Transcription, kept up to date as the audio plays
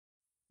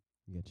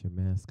You got your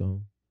mask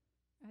on,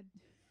 I,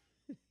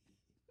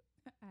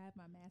 I have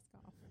my mask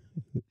off.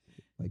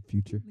 like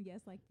Future.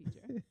 Yes, like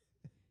Future.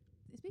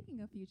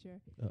 Speaking of Future,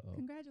 Uh-oh.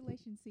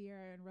 Congratulations,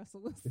 Sierra and Russell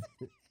Wilson.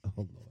 Oh,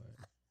 Lord.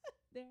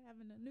 They're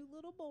having a new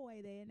little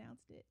boy. They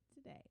announced it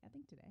today. I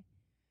think today.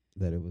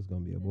 That it was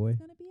going to be a It's boy?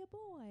 going to be a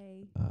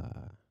boy. I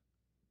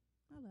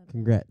love it.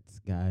 Congrats,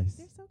 guys.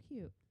 They're so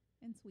cute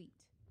and sweet.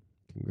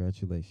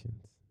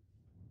 Congratulations.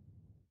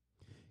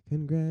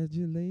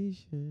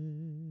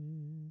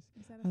 Congratulations.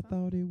 Is that a I song?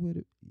 thought it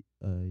would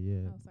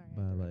yeah. Oh, sorry. I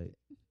By interrupted. like,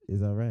 is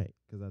that right?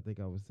 Because I think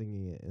I was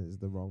singing it and it's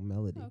the wrong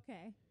melody.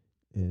 Okay.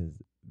 Is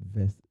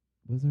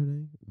what's her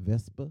name?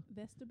 Vespa?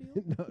 Vestibule?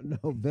 No,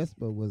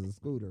 Vespa was a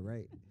scooter,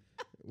 right?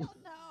 Oh,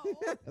 no.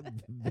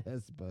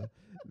 Vespa.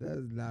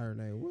 That's not her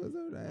name. What was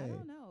her I name?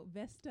 don't know.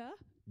 Vesta?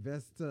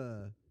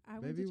 Vesta. I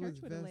Maybe went it to was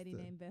church with a lady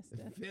Vesta. named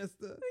Vesta.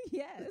 Vesta.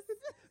 Yes.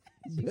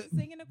 She was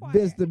singing the choir.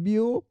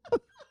 Vestibule. No.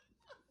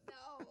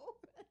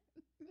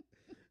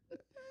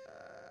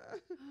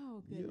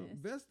 Oh, Yo, goodness.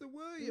 Vesta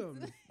Williams.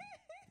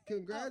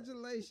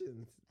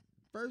 Congratulations.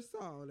 First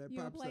song that You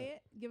want pops to play up.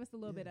 it? Give us a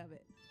little bit Yeah. of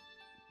it.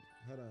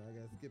 Hold on, I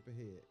gotta skip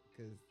ahead,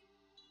 cause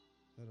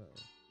hold on.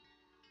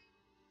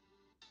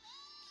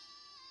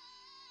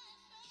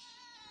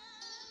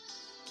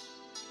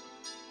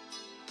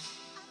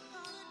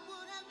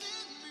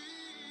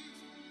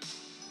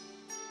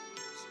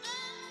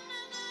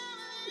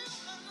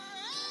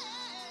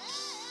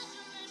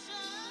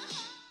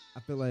 I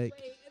feel like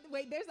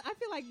Wait. I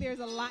feel like there's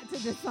a lot to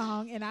this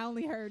song, and I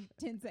only heard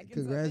 10 seconds.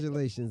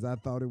 congratulations. I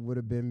thought it would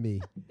have been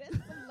me. There's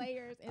some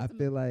layers and I some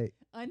feel like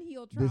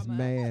unhealed trauma. this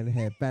man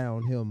had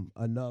found him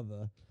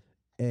another,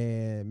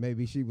 and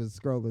maybe she was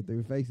scrolling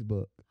through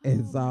Facebook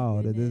and Oh, my saw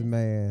that this goodness.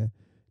 man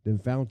then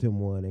found him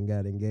one and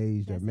got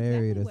engaged That's or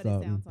married exactly or what it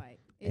something. sounds like.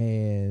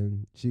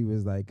 And she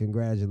was like,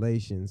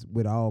 congratulations,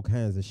 with all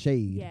kinds of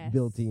shade Yes.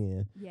 built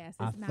in. Yes,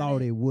 I it's not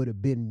thought a, it would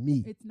have been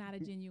me. It's not a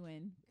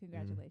genuine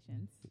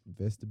congratulations.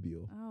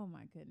 Vestibule. Oh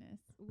my goodness.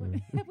 What,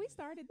 have we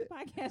started the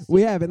podcast?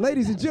 We yet? have it.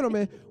 Ladies and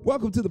gentlemen,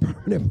 welcome to the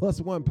Permanent Plus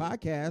One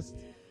podcast.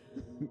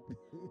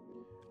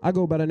 I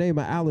go by the name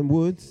of Alan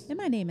Woods, And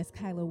my name is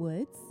Kyla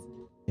Woods.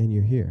 and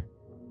you're here.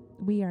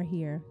 We are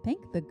here.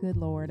 Thank the good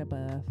Lord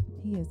above.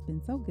 He has been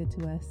so good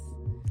to us.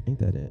 Ain't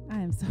that it? I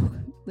am so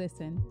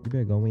listen. You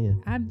better go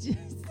in. I'm just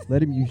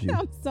Let him use you.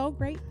 I'm so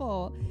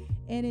grateful.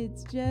 And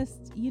it's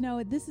just,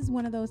 this is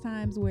one of those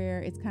times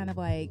where it's kind of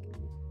like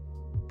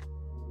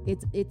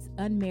it's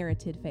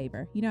unmerited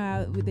favor. You know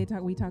how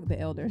we talk the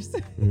elders.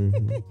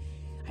 Mhm.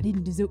 I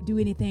didn't do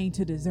anything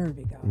to deserve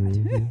it, God.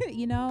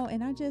 Mhm.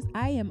 And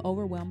I am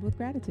overwhelmed with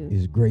gratitude.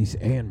 His grace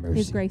and mercy.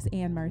 His grace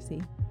and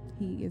mercy.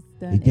 He is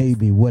done. He gave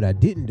me what I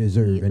didn't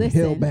deserve and Listen.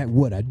 held back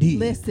what I did.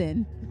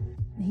 Listen,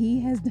 he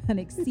has done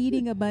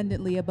exceeding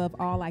abundantly above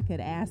all I could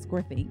ask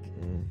or think.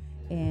 Mm.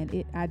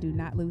 And I do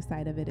not lose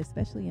sight of it,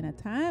 especially in a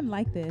time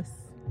like this.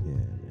 Yeah,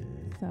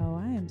 man. So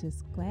I am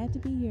just glad to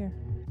be here.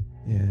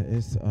 Yeah,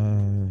 it's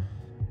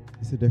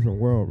a different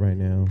world right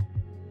now.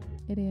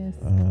 It is.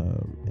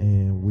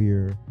 And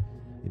we're,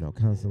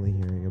 constantly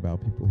hearing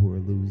about people who are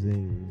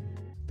losing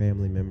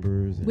family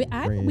members and We've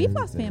friends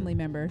lost and- family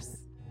members.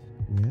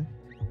 Yeah.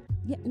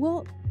 Yeah.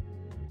 Well,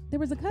 there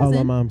was a cousin.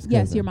 my mom's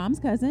Yes, cousin. your mom's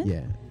cousin.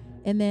 Yeah.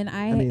 And then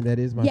I mean, that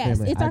is my yes,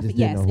 family. it's I our just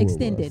didn't know who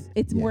extended. It was.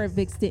 It's more of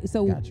extended.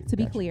 So Got you, to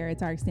be got you. clear,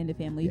 it's our extended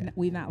family. Yeah.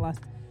 We've not lost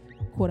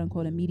quote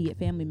unquote immediate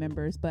family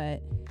members,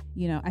 but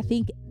I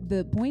think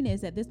the point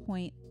is at this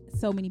point,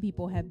 so many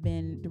people have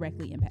been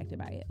directly impacted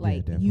by it.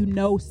 Like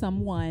definitely.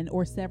 Someone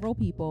or several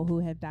people who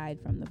have died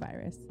from the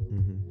virus.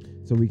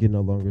 Mm-hmm. So we can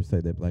no longer say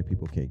that black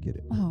people can't get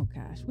it. Oh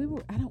gosh,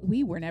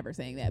 we were never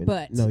saying that, And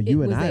but no,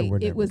 you and I were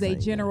it never was a saying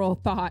that. general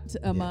thought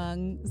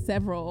among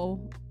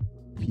several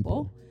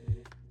people.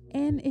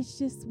 And it's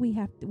just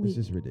It's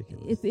just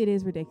ridiculous. it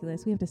is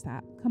ridiculous. We have to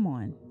stop. Come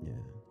on.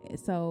 Yeah.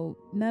 So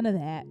none of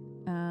that.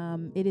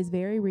 It is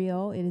very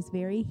real. It is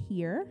very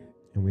here.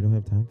 And we don't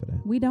have time for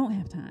that. We don't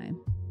have time.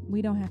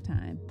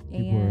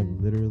 People And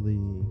are literally,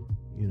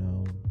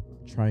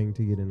 trying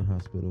to get in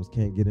hospitals,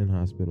 can't get in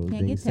hospitals,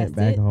 Can't being get sent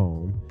back tested.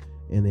 home,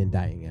 and then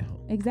dying at home.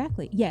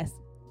 exactly. Yes.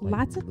 Like,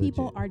 Lots of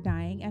people legit. are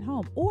dying at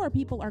home, or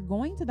people are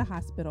going to the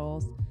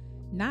hospitals,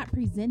 not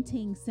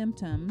presenting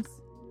symptoms,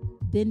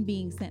 then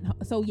being sent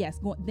so yes,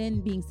 then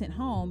being sent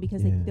home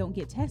because they Yeah. don't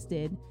get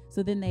tested.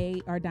 So then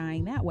they are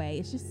dying that way.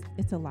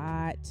 It's a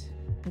lot.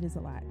 It is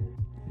a lot.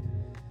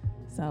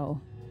 So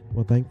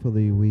Well,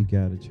 thankfully, we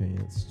got a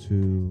chance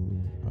to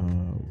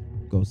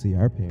go see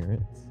our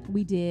parents.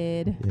 we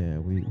did. Yeah,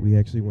 we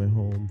actually went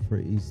home for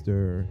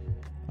Easter.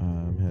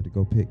 Had to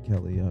go pick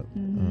Kelly up.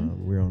 Mhm.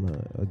 We're on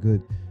a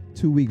good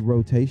 2-week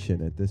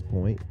rotation at this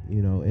point,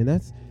 and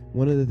that's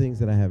one of the things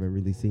that I haven't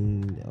really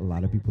seen a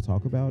lot of people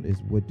talk about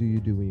is what do you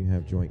do when you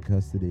have joint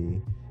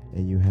custody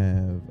and you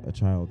have a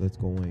child that's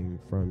going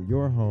from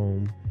your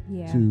home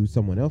Yeah. to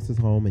someone else's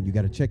home, and you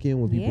got to check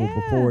in with people Yeah.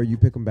 before you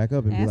pick them back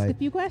up and Ask be a like,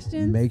 few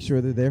questions. make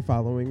sure that they're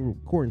following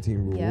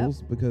quarantine Yep.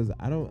 rules, because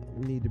I don't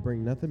need to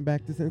bring nothing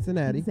back to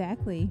Cincinnati.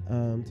 Exactly.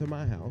 To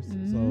my house.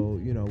 Mhm. So,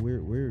 you know,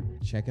 we're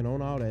checking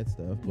on all that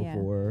stuff Yeah.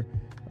 before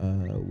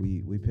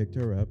we picked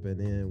her up, and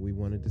then we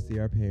wanted to see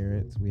our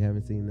parents. We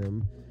haven't seen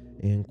them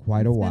in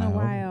quite It's a been a while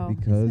while. It's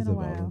because been a of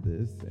all while. of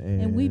this.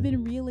 And we've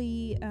been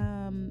really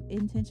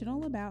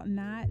intentional about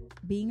not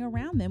being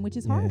around them, which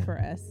is hard Yeah, for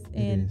us. it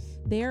And is.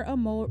 they're a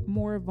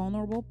more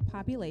vulnerable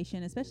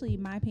population, especially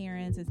my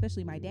parents,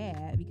 especially my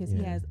dad, because he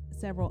Yeah. has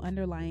several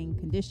underlying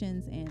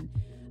conditions. And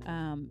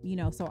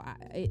so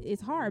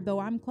it's hard, though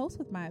I'm close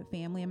with my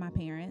family and my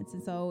parents,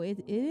 and so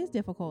it is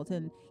difficult.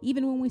 And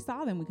even when we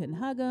saw them, we couldn't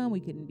hug them, we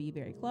couldn't be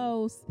very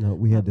close. No,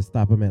 we had to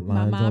stop them at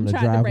My lines mom on the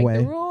tried to break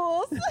driveway. the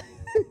rules.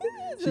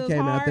 She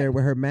came out there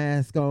with her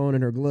mask on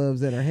and her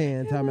gloves in her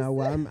hand, talking about,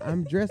 "Well,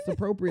 I'm dressed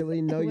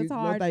appropriately. No, It was no,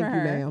 hard thank for you,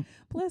 her. ma'am.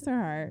 Bless her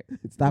heart.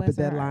 Stop Bless at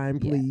that her heart.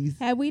 line, Yeah. please."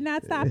 Had we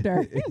not stopped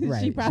her,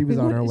 Right. she probably was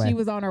on her would- way. She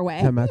was on her way.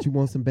 Talking about, you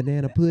want some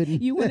banana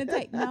pudding? You want to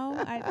take? No,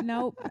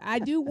 I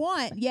do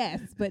want,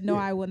 yes, but no,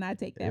 I will not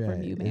take that from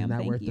Right. you, It's ma'am. not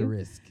Thank worth the you.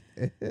 risk.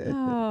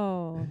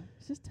 Oh,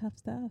 it's just tough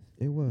stuff.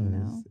 It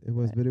was.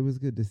 but- But it was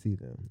good to see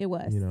them. It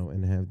was. You know,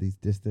 and have these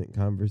distant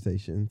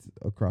conversations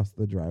across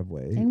the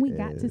driveway. And we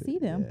got to see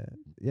them.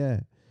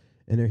 Yeah.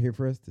 And they're here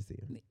for us to see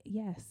them.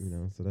 Yes. You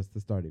know, so that's the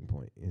starting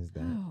point, is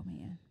that Oh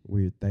man.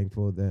 we're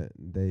thankful that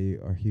they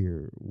are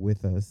here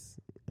with us,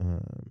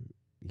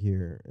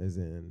 here as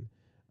in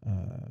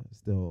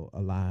still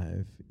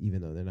alive,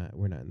 even though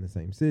we're not in the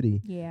same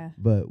city, Yeah.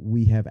 but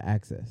we have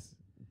access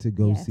to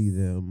go see Yes.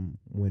 them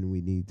when we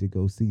need to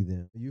go see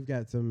them. You've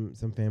got some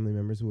family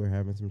members who are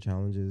having some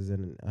challenges,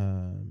 and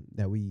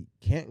that we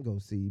can't go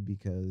see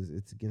because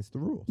it's against the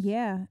rules.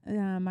 Yeah.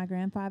 My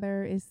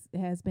grandfather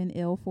has been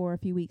ill for a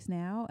few weeks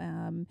now.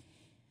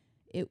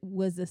 It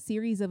was a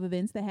series of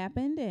events that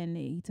happened, and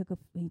he took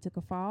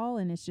a fall,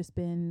 and it's just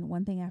been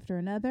one thing after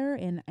another,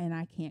 and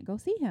I can't go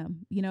see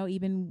him. You know,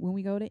 even when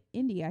we go to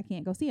India, I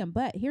can't go see him.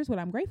 But here's what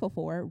I'm grateful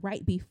for.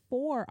 Right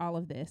before all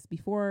of this,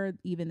 before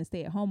even the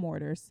stay-at-home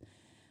orders,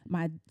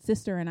 my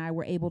sister and I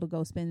were able to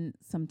go spend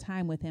some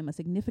time with him, a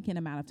significant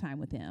amount of time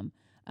with him.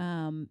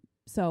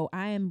 So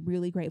I am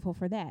really grateful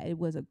for that. It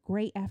was a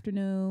great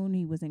afternoon.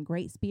 He was in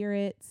great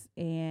spirits,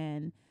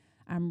 and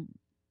I'm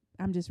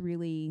just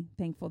really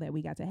thankful that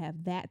we got to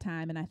have that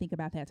time, and I think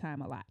about that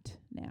time a lot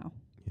now.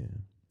 Yeah.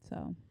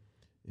 So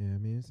Yeah, I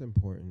mean, it's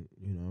important.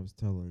 You know, I was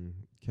telling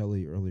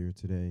Kelly earlier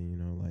today, you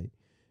know, like,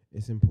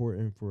 it's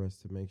important for us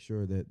to make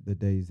sure that the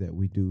days that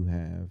we do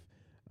have,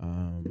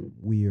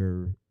 we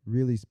are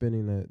really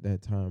spending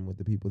that time with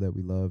the people that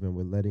we love, and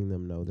we're letting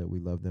them know that we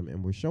love them,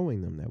 and we're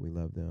showing them that we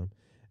love them.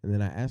 And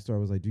then I asked her, I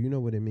was like, do you know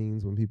what it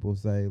means when people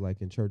say,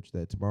 like in church,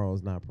 that tomorrow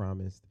is not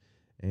promised?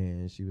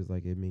 And she was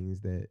like, it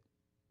means that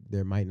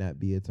there might not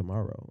be a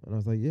tomorrow. And I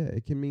was like, yeah,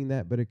 it can mean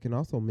that, but it can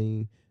also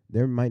mean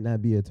there might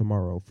not be a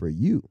tomorrow for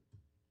you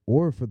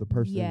or for the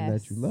person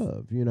that you Yes.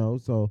 love, you know?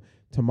 So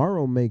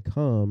tomorrow may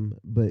come,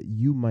 but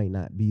you might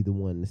not be the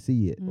one to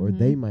see it, or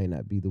they might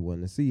not be the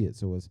one to see it.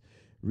 So it's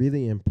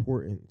really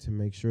important to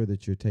make sure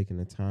that you're taking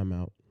the time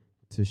out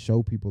to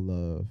show people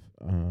love,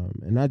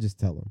 and not just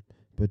tell them,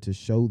 but to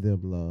show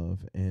them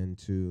love, and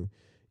to,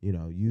 you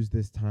know, use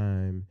this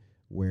time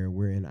where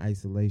we're in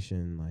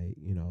isolation, like,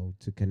 you know,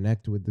 to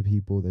connect with the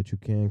people that you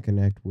can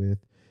connect with,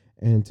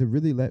 and to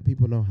really let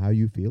people know how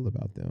you feel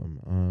about them,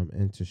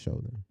 and to show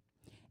them.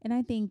 And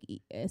I think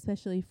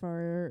especially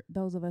for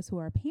those of us who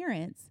are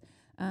parents,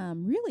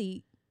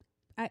 really,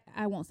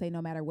 I won't say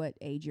no matter what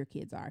age your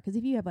kids are, because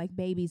if you have like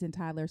babies and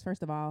toddlers,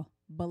 first of all,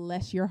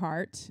 bless your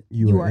heart.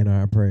 You are in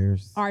our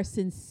prayers. Our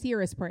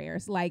sincerest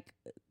prayers. Like,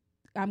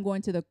 I'm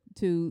going to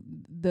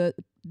the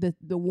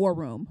war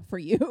room for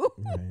you,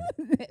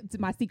 Right. to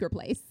my secret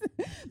place,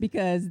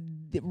 because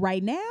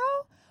right now,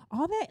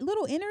 all that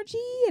little energy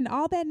and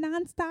all that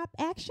nonstop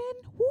action,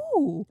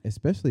 whoo.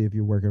 Especially if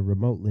you're working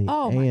remotely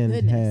Oh, my and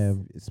goodness.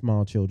 have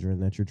small children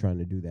that you're trying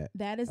to do that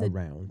That is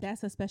around.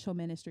 that's a special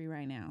ministry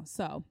right now.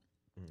 So,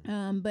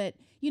 but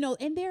you know,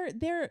 and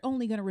they're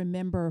only going to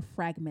remember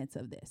fragments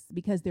of this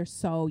because they're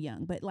so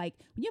young. But like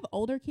when you have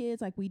older kids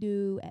like we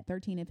do at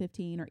 13 and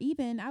 15, or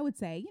even I would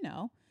say, you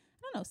know,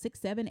 I don't know, 6,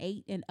 7,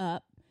 8 and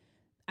up,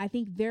 I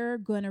think they're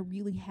going to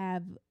really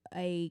have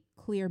a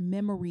clear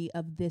memory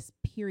of this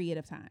period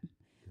of time.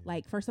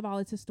 Like, first of all,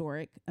 it's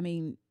historic. I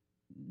mean,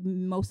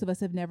 most of us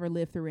have never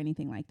lived through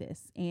anything like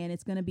this, and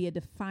it's going to be a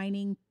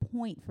defining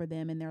point for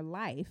them in their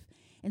life.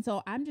 And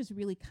so I'm just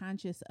really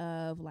conscious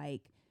of,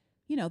 like,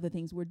 you know, the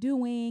things we're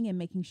doing and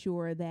making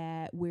sure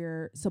that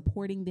we're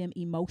supporting them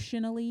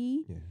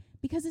emotionally,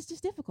 because it's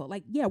just difficult.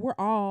 Like, yeah, we're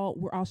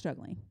all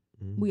struggling.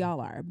 We all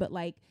are. But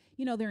like,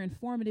 you know, they're in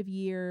formative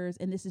years,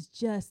 and this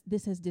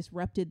has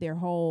disrupted their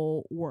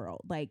whole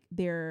world. Like,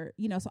 they're,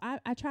 you know, so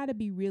I try to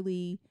be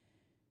really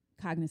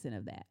cognizant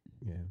of that.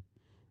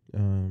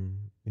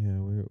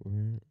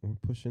 We're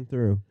pushing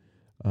through,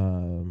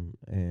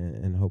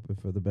 and hoping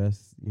for the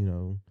best, you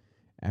know,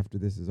 after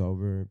this is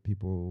over,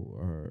 people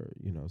are,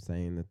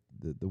 saying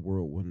that the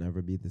world will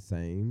never be the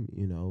same,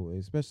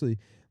 especially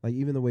like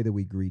even the way that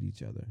we greet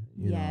each other.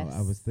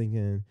 I was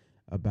thinking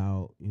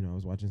about, I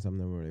was watching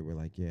something where they were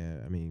like, yeah,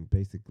 I mean,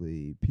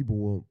 basically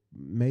people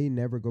may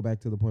never go back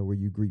to the point where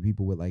you greet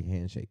people with like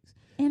handshakes.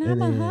 And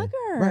I'm a hugger.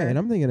 Right. And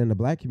I'm thinking in the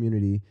Black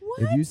community,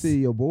 What? if you see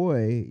your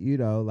boy,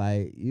 it's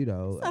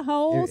a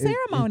whole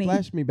ceremony. It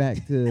flashed me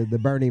back to the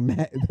Bernie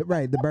Mac,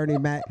 right? The Bernie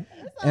Mac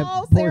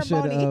portion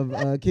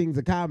of Kings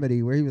of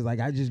Comedy, where he was like,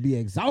 "I just be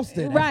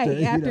exhausted."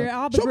 Right after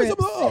all the show grips. me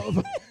some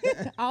love.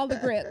 All the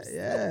grips.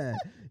 Yeah,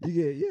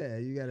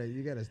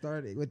 you gotta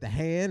start it with the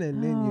hand,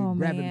 and then you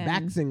grabbing man.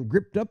 backs and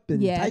gripped up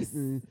and Yes. tight,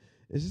 and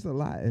it's just a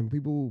lot. And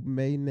people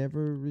may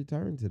never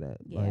return to that,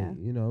 Yeah.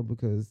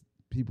 because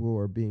people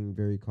are being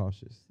very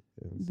cautious.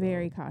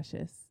 Very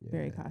cautious.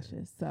 Very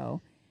cautious.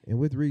 So. And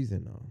with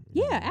reason, though.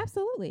 Yeah,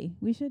 absolutely.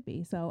 We should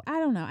be. So I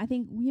don't know. I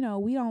think we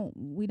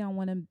don't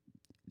want to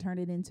turn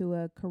it into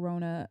a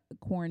Corona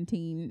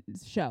quarantine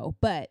show,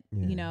 but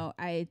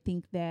I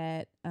think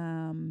that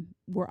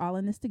we're all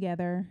in this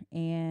together,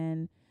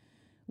 and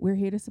we're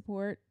here to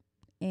support,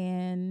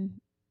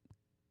 and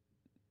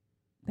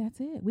that's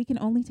it. We can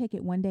only take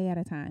it one day at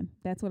a time.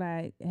 That's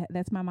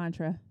my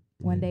mantra.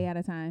 One day at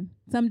a time.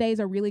 Some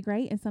days are really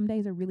great, and some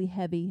days are really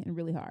heavy and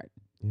really hard.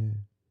 Yeah.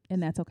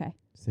 And that's okay.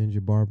 Send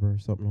your barber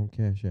something on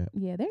Cash App.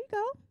 Yeah, there you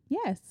go.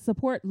 Yes.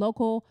 Support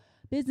local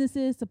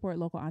businesses, support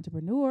local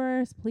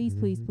entrepreneurs. Please,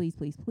 please, please,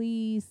 please,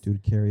 please. Do the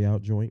carry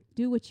out joint.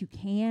 Do what you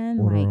can.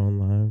 Order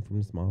online from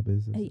the small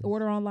business.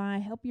 Order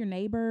online. Help your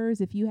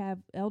neighbors. If you have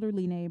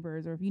elderly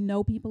neighbors, or if you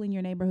know people in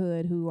your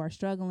neighborhood who are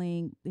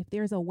struggling, if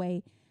there's a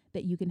way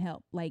that you can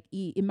help, like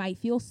it might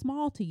feel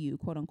small to you,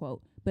 quote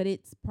unquote, but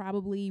it's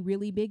probably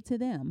really big to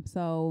them.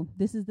 So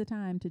this is the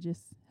time to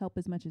just help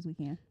as much as we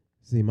can.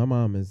 See, my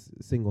mom is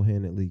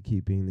single-handedly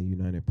keeping the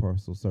United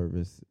Parcel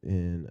Service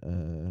in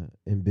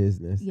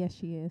business. Yes,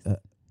 she is.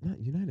 Not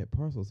United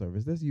Parcel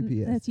Service. That's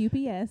UPS. That's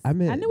UPS. I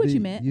knew what you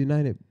meant.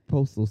 United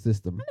Postal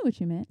System. I knew what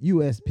you meant.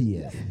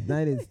 USPS,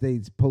 United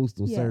States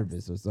Postal Yes.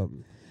 Service or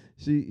something.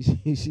 She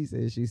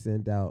said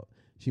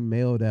she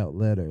mailed out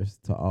letters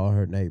to all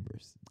her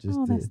neighbors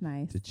that's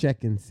nice. to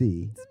check and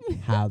see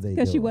how they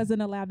Because she doing.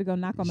 wasn't allowed to go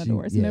knock on the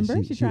doors.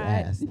 Remember, she tried.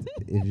 Asked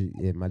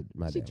if my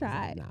She dad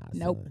tried. Was like,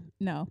 Nope. son,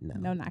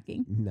 No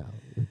knocking. no.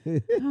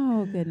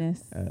 Oh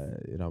goodness.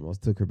 It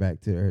almost took her back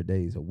to her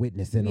days of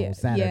witnessing on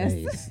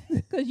Saturdays. Yes.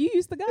 Because you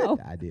used to go.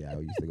 I did. I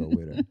used to go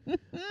with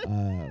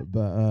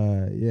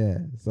her. Yeah.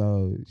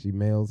 So she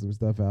mailed some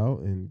stuff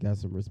out and got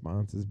some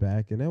responses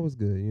back, and that was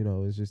good.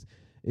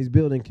 It's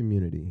building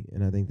community,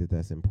 and I think that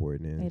that's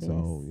important. And It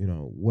so, is.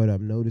 What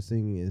I'm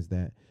noticing is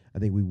that I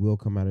think we will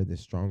come out of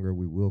this stronger.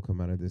 We will come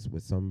out of this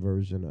with some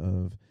version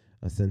of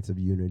a sense of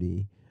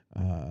unity.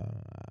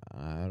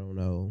 I don't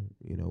know,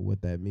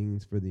 what that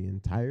means for the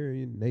entire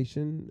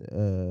nation,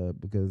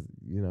 because,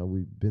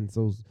 we've been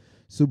so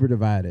super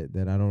divided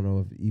that I don't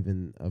know if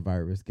even a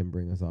virus can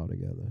bring us all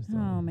together. So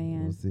Oh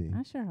man. we'll see.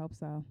 I sure hope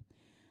so.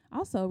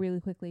 Also, really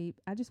quickly,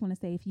 I just want to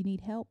say, if you need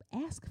help,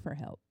 ask for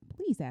help.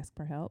 Please ask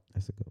for help.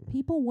 That's a good one.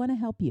 People want to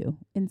help you.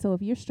 And so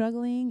if you're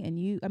struggling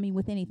and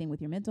with anything,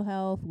 with your mental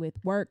health, with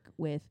work,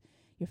 with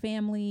your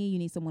family, you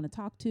need someone to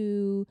talk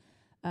to,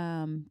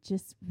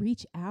 just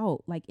reach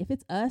out. Like if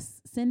it's us,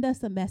 send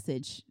us a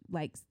message.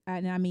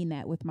 And I mean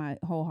that with my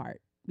whole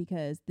heart,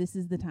 because this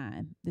is the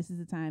time. This is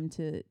the time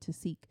to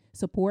seek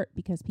support,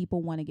 because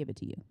people want to give it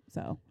to you.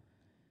 So.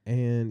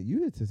 And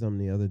you had said something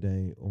the other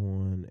day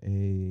on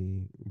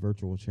a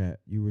virtual chat.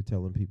 You were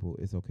telling people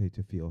it's okay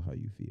to feel how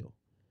you feel.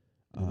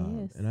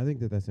 It is. And I think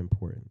that that's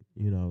important,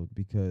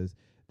 because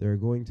there are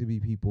going to be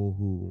people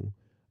who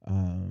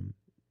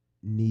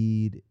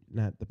need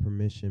not the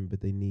permission, but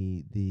they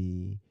need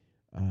the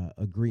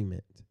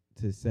agreement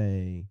to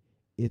say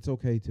it's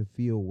okay to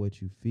feel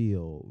what you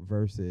feel,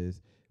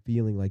 versus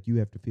feeling like you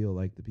have to feel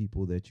like the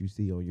people that you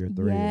see on your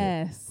thread,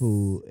 Yes.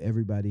 who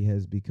everybody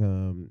has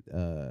become,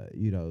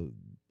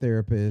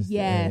 therapists.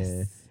 Yes.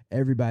 And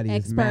everybody is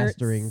Experts.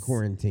 mastering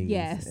quarantine.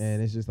 Yes. And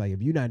it's just like,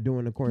 if you're not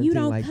doing the quarantine You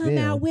don't like come them,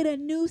 out with a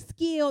new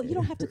skill. You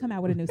don't have to come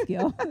out with a new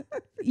skill.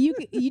 You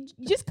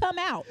just come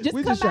out. Just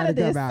we come just out trying of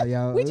to this. come out,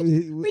 y'all. We At just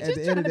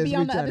the trying end of to this, be we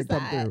on the trying other to come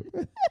side.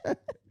 through.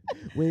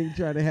 We ain't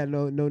trying to have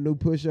no new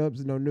push-ups,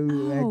 no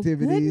new Oh,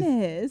 activities.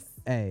 goodness.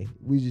 Hey,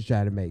 we just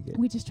trying to make it.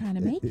 We just trying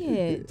to make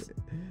it.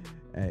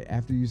 Hey,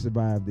 after you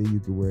survive, then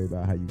you can worry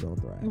about how you gonna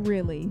thrive.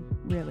 Really,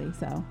 really.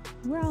 So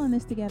we're all in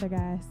this together,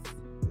 guys.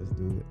 Let's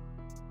do it.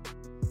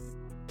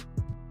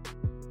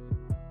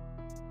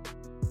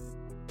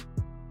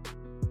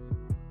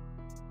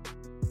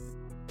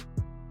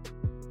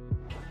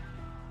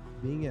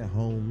 Being at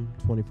home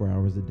 24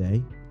 hours a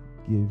day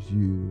gives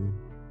you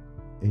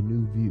a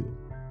new view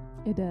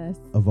It does.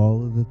 of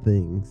all of the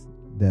things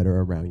that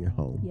are around your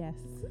home. Yes.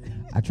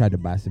 I tried to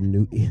buy some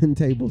new end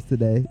tables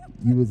today.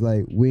 You was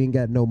like, we ain't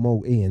got no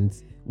more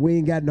ends. We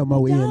ain't got no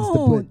more ends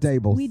to put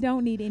tables. We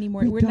don't need any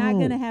more. We We're not don't.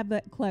 going to have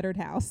a cluttered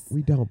house.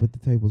 We don't, but the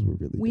tables were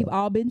really We've dope.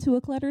 all been to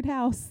a cluttered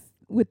house.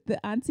 with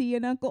the auntie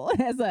and uncle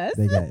as us.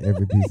 They got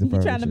every piece of You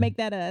furniture. trying to make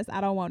that us?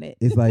 I don't want it.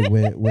 It's like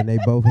when they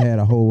both had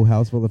a whole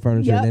house full of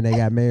furniture Yep. and then they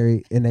got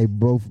married and they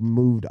both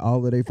moved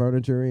all of their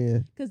furniture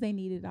in. Because they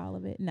needed all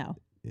of it. No,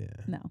 Yeah.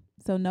 no.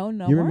 So no You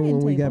more remember end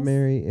when we got tables.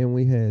 married and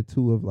we had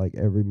 2 of like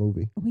every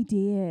movie? We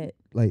did.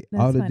 Like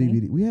That's all the funny.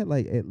 DVD. We had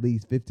like at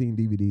least 15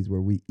 DVDs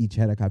where we each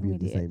had a copy We of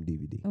the did. same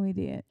DVD. We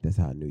did. That's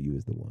how I knew you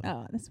was the one.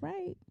 Oh, that's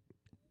right.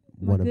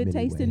 One My of good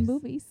many taste in ways.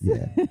 movies.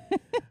 Yeah. So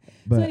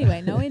But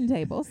anyway, no end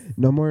tables.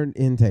 no more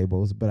end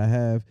tables, but I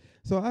have.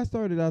 So I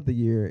started out the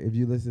year. If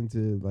you listen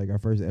to like our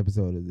first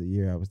episode of the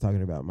year, I was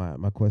talking about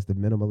my quest of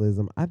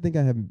minimalism. I think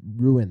I have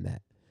ruined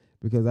that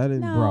because I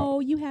didn't. No,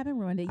 you haven't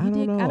ruined it. I You don't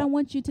did. I know. don't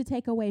want you to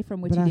take away from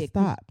what But you I did.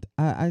 stopped.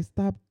 I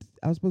stopped.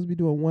 I was supposed to be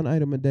doing 1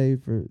 item a day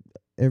for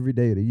every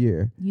day of the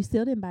year. You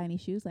still didn't buy any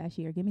shoes last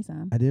year. Give me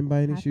some. I didn't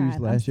buy any High shoes five.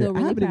 I'm last year. still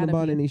really I haven't proud even of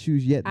bought you. any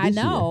shoes yet this I year.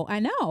 know. I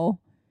know.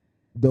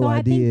 Though So I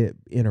I think- did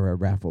enter a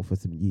raffle for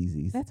some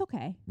Yeezys. That's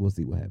okay. We'll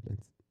see what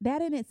happens.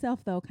 That in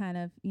itself, though, kind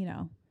of,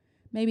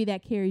 maybe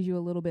that carries you a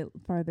little bit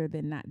further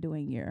than not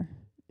doing your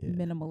Yeah.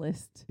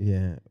 minimalist.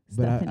 Yeah,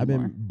 but stuff I've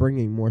been anymore.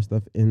 bringing more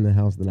stuff in the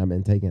house than I've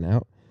been taking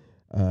out.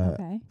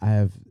 Okay. I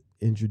have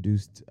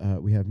introduced.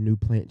 We have new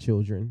plant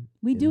children.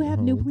 We in do the have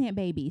new home. plant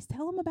babies.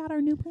 Tell them about our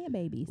new plant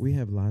babies. We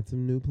have lots of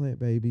new plant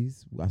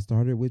babies. I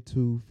started with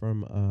 2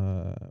 from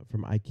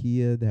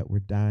IKEA that were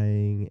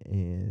dying,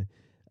 and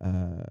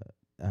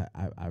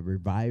I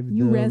revived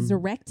You them.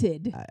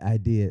 resurrected. I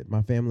did.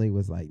 My family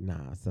was like,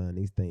 "Nah, son,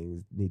 these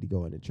things need to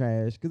go in the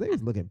trash," because they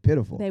was looking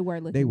pitiful. They were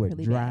looking They were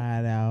really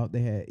dried out.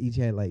 They each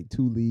had like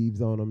 2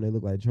 leaves on them. They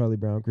looked like Charlie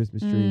Brown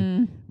Christmas bad.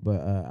 tree. But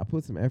I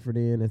put some effort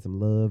in and some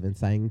love and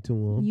sang to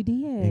them You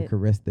and did.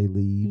 caressed their You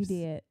leaves.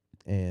 did.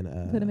 And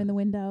Put them in the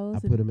windows. I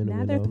and put 'em in the now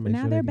window, They're, make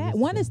now sure they're they get back.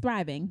 used One to is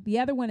thriving. The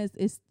other one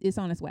is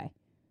on its way.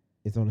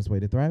 it's on its way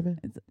to thriving.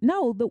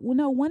 No,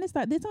 one is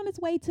it's on its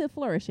way to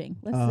flourishing.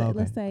 Let's Oh, say, okay.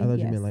 let's say I thought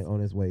yes. you meant like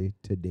on its way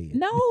to dead.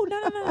 No.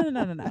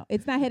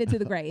 It's not headed to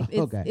the grave. It's,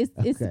 Okay. it's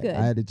Okay. good.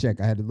 I had to check.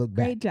 I had to look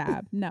back. Great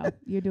job. No,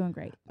 you're doing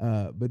great.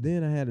 But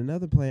then I had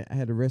another plant I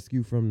had to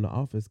rescue from the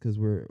office because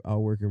we're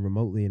all working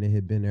remotely, and it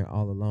had been there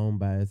all alone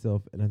by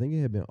itself. And I think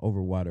it had been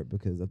overwatered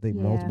because I think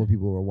Yeah. multiple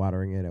people were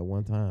watering it at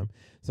one time.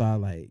 So I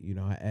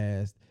I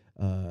asked.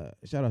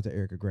 Shout out to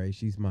Erica Gray.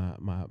 She's my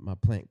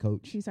plant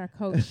coach. She's our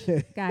coach.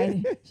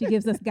 Guide. She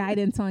gives us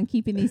guidance on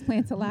keeping these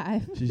plants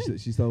alive.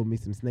 She sold me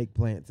some snake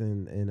plants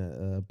and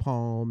a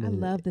palm. I and,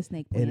 love the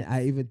snake plants. And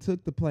I even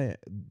took the plant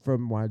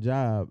from my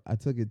job. I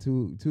took it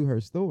to her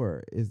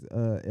store.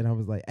 And I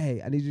was like,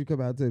 "Hey, I need you to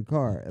come out to the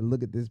car and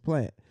look at this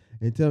plant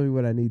and tell me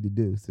what I need to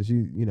do." So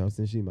she,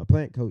 since she's my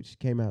plant coach, she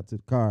came out to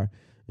the car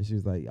and she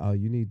was like, "Oh,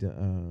 you need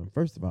to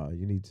first of all,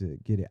 you need to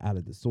get it out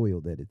of the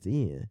soil that it's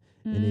in,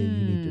 and then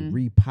you need to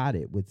repot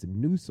it with some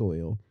new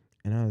soil."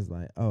 And I was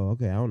like, "Oh,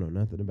 okay, I don't know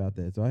nothing about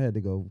that." So I had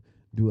to go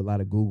do a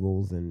lot of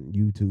Googles and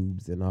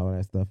YouTubes and all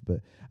that stuff. But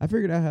I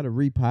figured out how to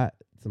repot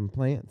some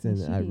plants, and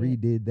Yes, you I did.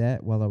 redid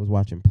that while I was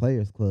watching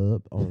Players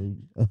Club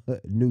on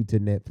new to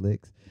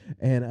Netflix.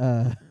 And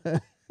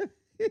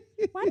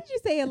Why did you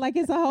say it like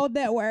it's a whole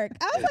network?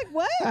 I was like,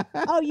 what?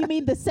 Oh, you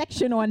mean the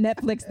section on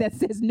Netflix that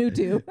says new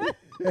to?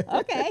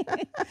 Okay.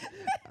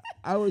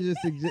 I was just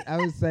I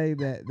was saying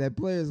that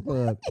Players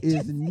Club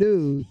is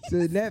new to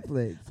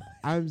Netflix.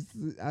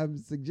 I'm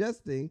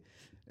suggesting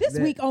This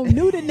that- week on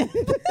new to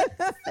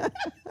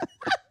Netflix.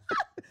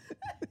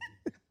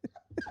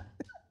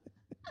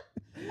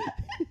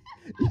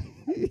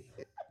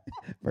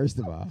 First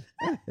of all,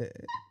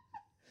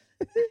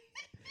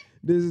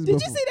 this is Did you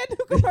befo- see that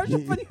new commercial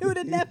for new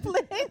to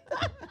Netflix?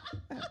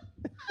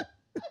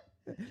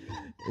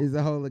 It's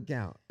a whole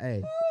account.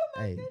 Hey,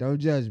 Oh hey, don't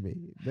judge me.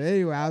 But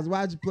anyway, I was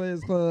watching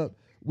Players Club,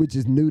 which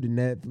is new to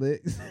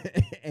Netflix,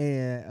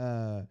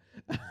 and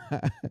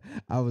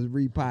I was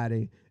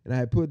repotting, and I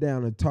had put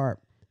down a tarp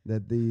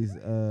that these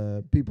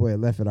people had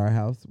left at our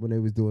house when they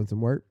was doing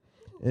some work,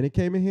 and it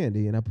came in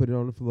handy. And I put it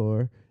on the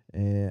floor,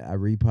 and I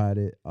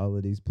repotted all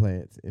of these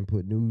plants and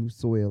put new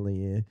soil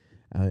in.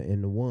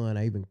 And the one,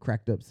 I even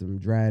cracked up some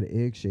dried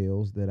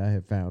eggshells that I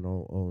had found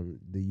on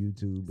the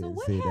YouTube So and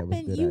what said that was a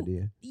happened? good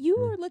idea. You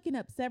were looking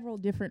up several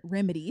different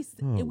remedies.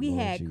 Oh, We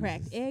Lord had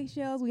cracked Jesus.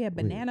 eggshells. We had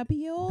Wait, banana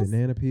peels,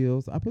 Banana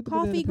peels. I put the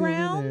coffee banana peels in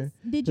there. grounds.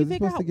 Did 'cause you it's figure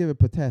supposed to out? give it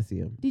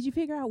potassium. Did you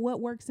figure out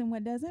what works and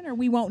what doesn't, or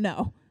we won't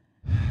know?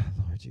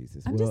 Lord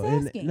Jesus. I'm just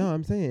and- asking. No,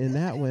 I'm saying in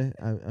that one,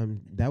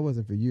 that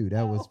wasn't for you.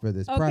 That was Oh, for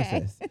this okay.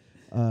 process.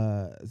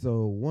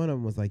 So one of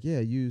them was like, yeah,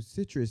 use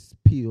citrus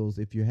peels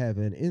if you're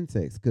having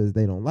insects because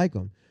they don't like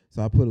them.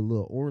 So I put a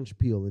little orange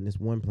peel in this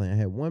one plant. I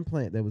had one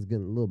plant that was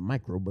getting little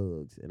micro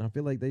bugs, and I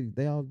feel like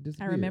they all I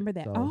disappeared. remember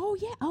that. So, Oh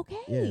yeah, okay.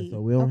 yeah,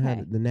 so we don't okay.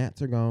 have the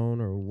gnats are gone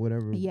or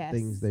whatever Yes.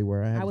 things they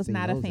were. I, haven't was seen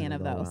not a those in fan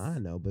of long those. while. I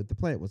know, but the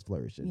plant was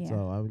flourishing, Yeah.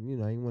 so I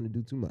didn't want to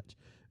do too much.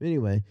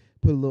 Anyway,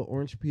 put a little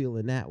orange peel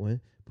in that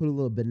one. Put a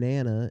little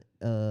banana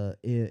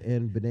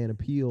and banana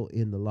peel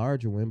in the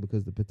larger one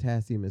because the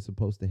potassium is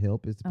supposed to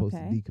help. It's supposed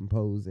Okay. to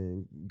decompose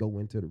and go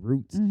into the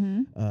roots.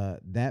 Mm-hmm.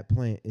 That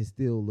plant is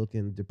still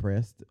looking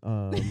depressed.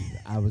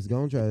 I was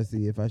gonna try to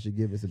see if I should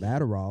give it some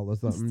Adderall or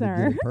something to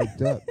Sir. get it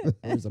perked up.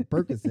 There's a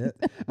Percocet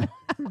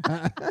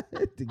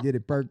to get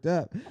it perked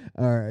up,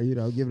 or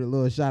give it a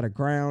little shot of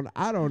Crown.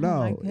 I don't Oh,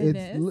 my know.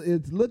 goodness.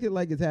 It's looking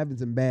like it's having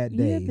some bad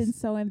You have days. been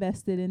so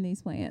invested in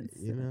these plants.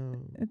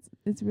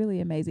 It's really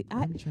amazing.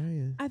 I'm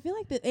trying. I feel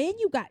like that, and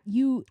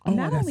you Oh,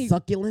 not I got only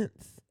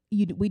succulents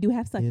we do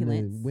have in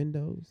succulents. the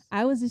windows.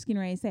 I was just getting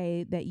ready to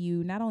say that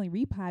you not only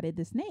repotted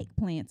the snake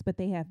plants, but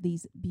they have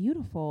these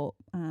beautiful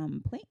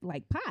plant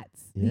like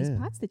pots. These Yeah.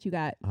 pots that you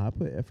got. I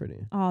put effort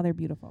in. Oh, they're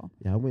beautiful.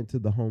 Yeah, I went to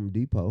the Home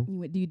Depot.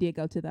 You did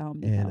go to the Home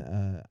Depot.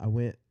 And I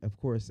went, of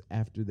course,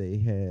 after they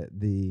had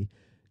the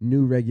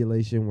new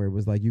regulation where it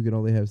was like you could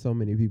only have so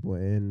many people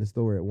in the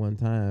store at one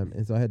time.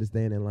 And so I had to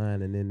stand in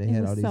line, and then they It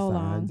had was all these so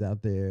signs long.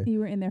 out there You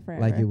were in there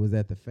forever. like it was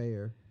at the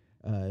fair.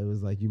 It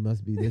was like you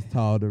must be this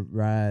tall to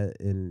ride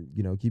and,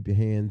 keep your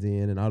hands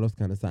in and all those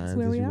kind of signs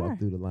where as we you are. walk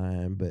through the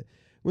line. But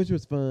which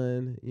was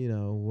fun,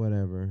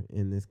 whatever.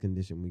 In this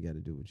condition, we got to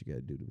do what you got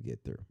to do to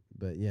get through.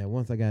 But yeah,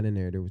 once I got in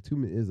there, there was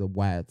is a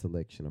wide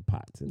selection of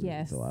pots in there.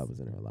 Yes. So I was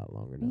in there a lot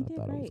longer than You I did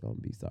thought I was great. going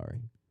to be.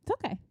 Sorry. It's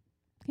okay.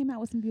 Came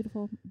out with some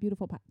beautiful,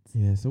 beautiful pots.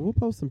 Yeah, so we'll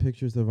post some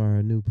pictures of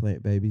our new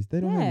plant babies.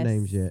 They don't have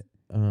names Yes.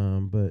 yet,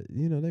 but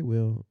they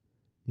will.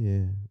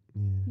 Yeah.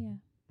 Yeah.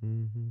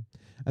 hmm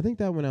I think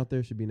that one out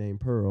there should be named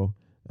Pearl,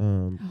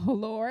 Oh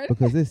Lord.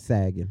 because it's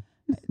sagging,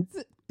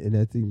 and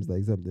that seems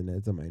like something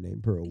that somebody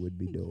named Pearl would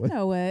be You doing.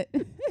 know what?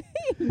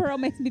 Pearl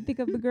makes me think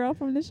of the girl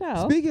from the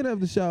show. Speaking of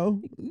the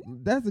show,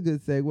 that's a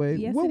good segue.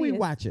 Yes, what it we is.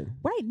 watching?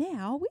 Right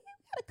now, we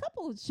got a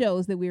couple of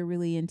shows that we're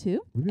really into.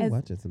 We've been As-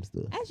 watching some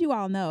stuff. As you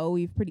all know,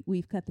 we've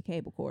cut the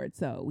cable cord,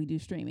 so we do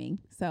streaming.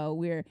 So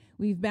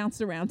we've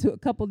bounced around to a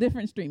couple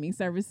different streaming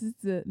services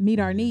to meet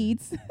our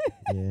needs.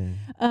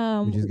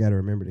 Yeah, we just got to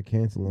remember to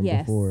cancel them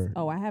Yes. before.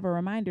 Oh, I have a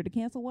reminder to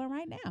cancel one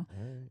right now. All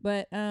right.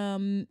 But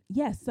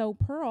yes, so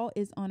Pearl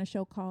is on a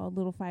show called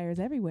Little Fires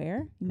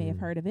Everywhere. You may have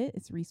Mm. heard of it.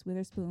 It's Reese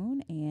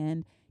Witherspoon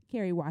and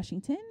Kerry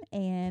Washington,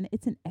 and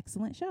it's an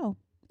excellent show.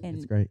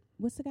 It's And great.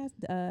 what's the guy's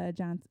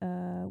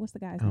what's the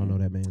guy's I don't name? know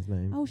that man's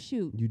name. Oh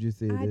shoot. You just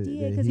said I that,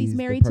 did that because he's the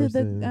married to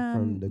person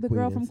from the Queen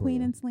girl and from Queen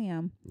Slim. and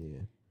Slim. Yeah.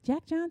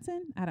 Jack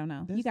Johnson? I don't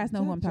know. You That's- guys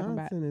know who I'm Jack talking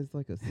about. Johnson is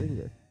like a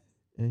singer,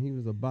 and he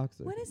was a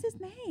boxer What is his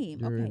name?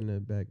 during Okay.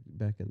 the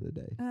back in the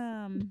day.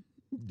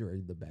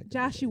 During the back.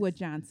 Joshua Of the days.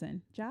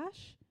 Johnson.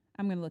 Josh?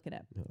 I'm going to look it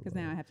up Oh, because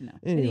now Lord. I have to know.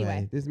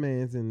 Anyway, this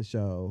man's in the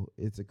show.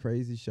 It's a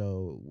crazy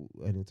show,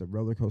 and it's a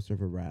roller coaster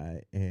of a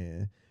ride.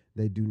 And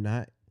they do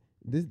not.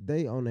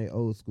 They on their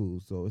old school,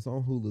 so it's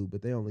on Hulu,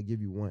 but they only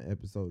give you one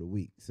episode a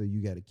week, so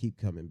you got to keep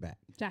coming back.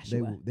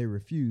 Joshua. They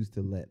refuse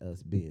to let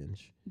us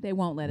binge. They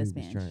won't let us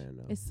We was binge. trying,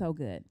 though. It's so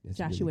good. It's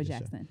a really Joshua good show.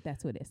 Jackson.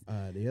 That's what it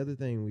is. The other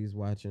thing we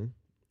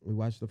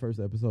watched the first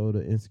episode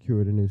of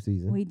Insecure, the new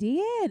season. We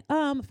did.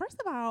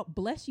 First of all,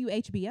 bless you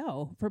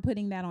HBO for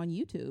putting that on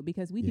YouTube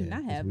because we do Yeah,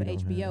 not 'cause have we don't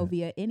HBO have-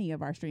 via any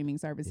of our streaming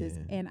services.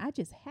 Yeah. And I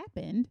just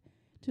happened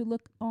to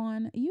look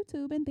on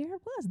YouTube and there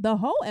it was the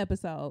whole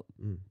episode.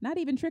 Mm. Not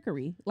even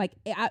trickery. Like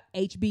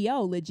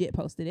HBO legit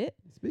posted it.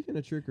 Speaking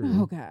of trickery,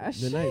 Oh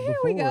gosh. the night Here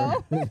we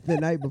go. before, the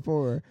night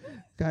before,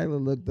 Kyla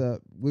looked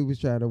up. We was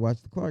trying to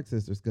watch the Clark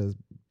sisters because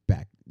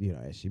back,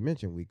 as she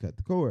mentioned, we cut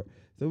the cord.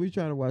 So we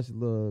trying to watch the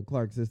little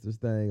Clark sisters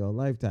thing on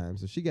Lifetime.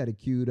 So she got it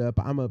queued up.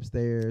 I'm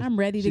upstairs. I'm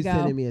ready to She's go.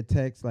 sending me a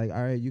text like,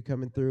 "All right, you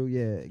coming through?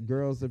 Yeah,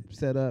 girls are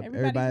set up.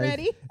 Everybody's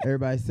ready.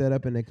 Everybody's set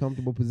up in their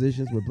comfortable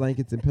positions with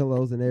blankets and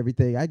pillows and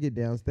everything." I get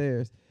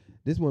downstairs.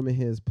 This woman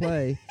hits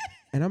play,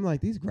 and I'm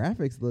like, "These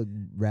graphics look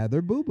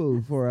rather boo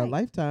boo for a Like,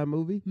 Lifetime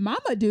movie."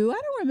 Mama Do. I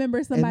don't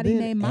remember somebody and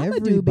then named Mama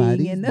Do being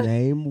everybody's in the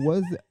name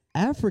was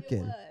African.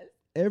 It was.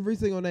 Every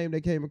single name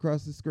that came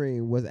across the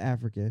screen was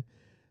African.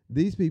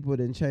 These people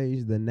didn't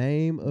change the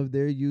name of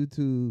their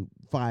YouTube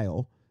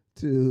file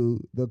to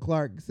the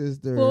Clark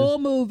sisters Full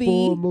movie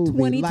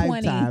 2020.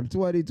 Lifetime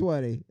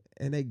 2020,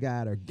 and they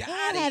got her.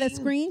 I had a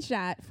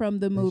screenshot from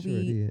the They sure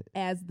movie did.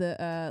 as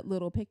the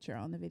little picture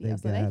on the video.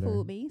 So got they her.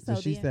 fooled me. So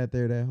she then sat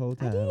there that whole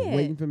time did.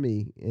 waiting for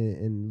me,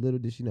 and little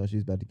did she know she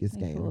was about to get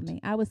they fooled scammed. me.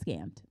 I was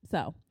scammed.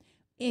 So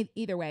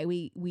either way,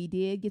 we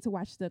did get to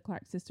watch the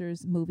Clark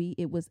sisters movie.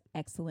 It was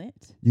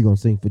excellent. You gonna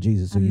sing for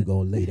Jesus, so you I'm-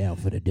 gonna lay down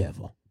for the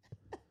devil.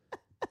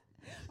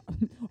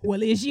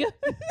 Well, is you?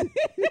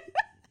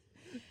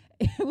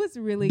 It was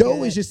really No,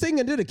 good. is you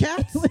singing to the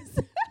cats? It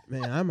was-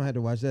 Man, I'm gonna have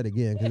to watch that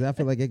again because I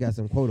feel like it got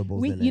some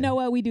quotables in there. you know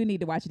what? We do need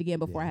to watch it again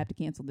before I Yeah. have to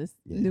cancel this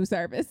Yeah. new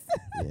service.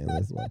 Yeah,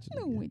 let's watch it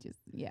again. We just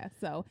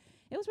So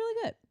it was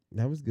really good.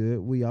 That was good.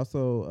 We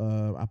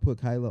also I put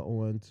Kyla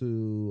on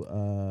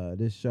to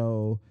this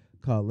show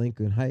called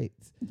Lincoln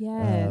Heights.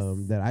 Yes.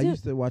 That I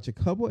used to watch a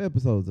couple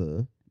episodes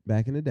of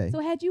back in the day. So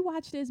had you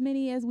watched as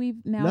many as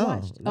we've now No,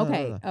 watched? no,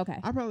 Okay. no. Okay.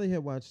 I probably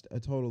had watched a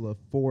total of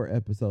 4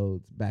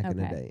 episodes back in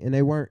the Okay. day, and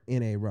they weren't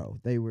in a row.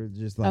 They were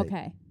just like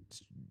Okay.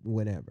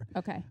 whenever.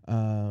 Okay.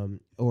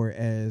 Or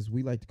as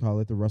we like to call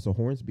it, the Russell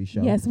Hornsby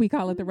show. Yes, we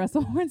call it the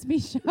Russell Hornsby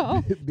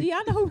show. Do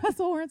y'all know who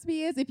Russell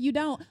Hornsby is? If you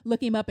don't,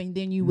 look him up and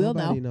then you will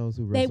know. Nobody knows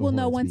who They Russell will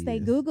know Hornsby once they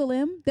is. Google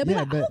him. They'll be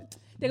Yeah, like, but oh,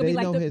 They're gonna be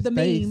know like his the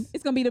face. meme.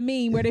 It's gonna be the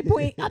meme where they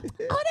point. Oh,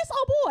 that's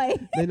old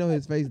boy. They know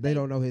his face. They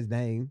don't know his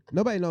name.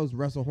 Nobody knows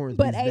Russell Hornsby's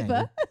But name.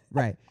 Ava.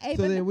 Right. Ava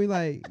So then knows. we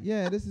like,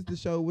 yeah, this is the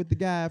show with the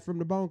guy from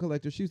the Bone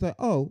Collector. She's like,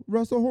 oh,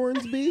 Russell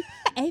Hornsby?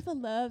 Ava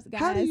loves guys.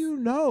 How do you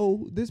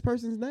know this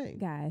person's name?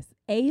 Guys,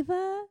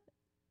 Ava,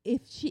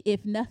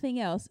 if nothing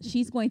else,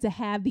 she's going to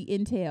have the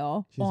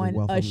intel She's a on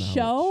wealth a of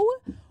show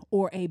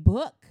or a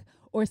book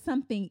or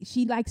something.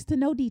 She likes to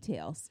know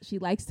details. She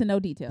likes to know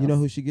details. You know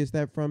who she gets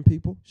that from,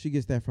 people? She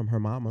gets that from her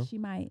mama. She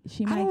might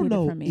I don't get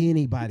know it from me.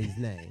 anybody's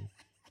name.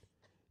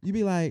 You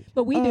be like,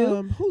 But we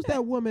do. Who's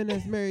that woman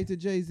that's married to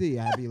Jay-Z?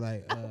 I'd be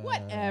like,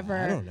 Whatever.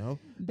 I don't know.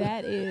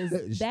 That is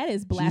She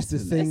used blasphemous. to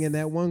sing in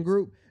that one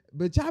group.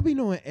 But y'all be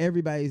knowing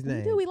everybody's We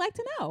name. do. We like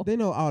to know. They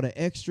know all the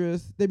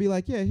extras. They be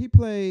like, yeah, he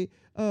played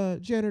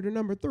janitor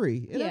number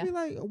 3. And Yeah. I'd be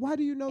like, why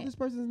do you know this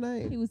person's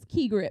He name? was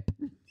Key Grip.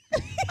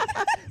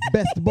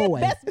 Best boy.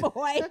 Best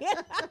boy.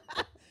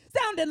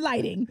 Sound and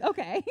lighting.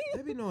 Okay.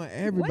 They be knowing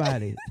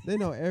everybody. They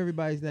know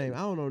everybody's name. I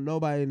don't know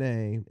nobody's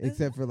name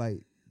except for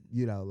like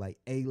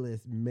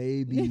A-list,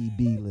 maybe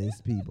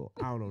B-list people.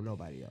 I don't know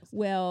nobody else.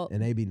 Well,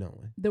 And they be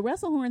knowing. the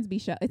Russell Hornsby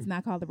show, it's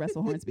not called the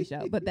Russell Hornsby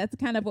show, but that's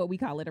kind of what we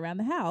call it around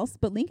the house.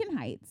 But Lincoln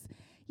Heights,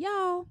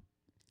 y'all,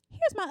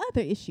 here's my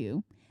other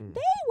issue. Mm.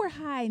 They were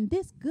hiding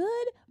this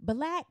good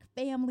black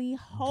family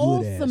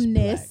Good-ass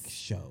black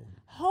show.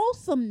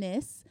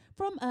 wholesomeness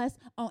from us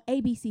on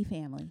ABC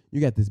Family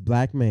You got this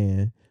black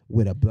man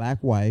with a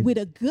black wife, with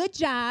a good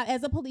job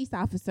as a police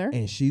officer.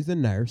 and she's a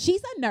nurse,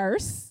 She's a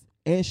nurse.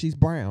 and she's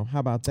brown. How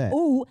about that?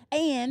 Ooh,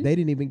 and They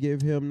didn't even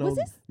give him Was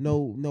this- no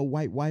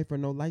white wife or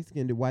no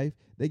light-skinned wife.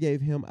 They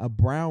gave him a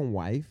brown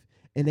wife,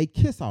 and they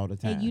kiss all the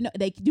time. and you know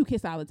they do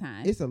kiss all the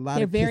time. It's a lot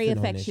They're of very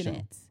kissing on this show.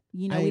 affectionate.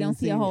 You know, I we ain't don't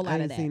see a seen- whole I lot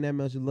ain't of that. seen that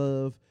much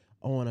love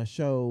on a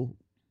show.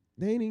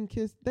 They ain't even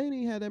kiss. They ain't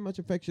even had that much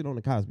affection on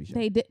the Cosby Show.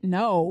 They did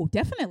no,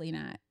 definitely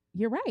not.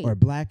 You're right. Or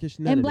Blackish.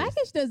 None And of this.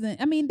 Blackish doesn't.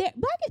 I mean, they're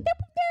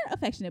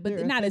affectionate, but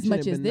They're not as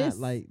much affectionate, as but this.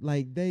 not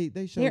like they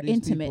show They're these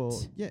intimate.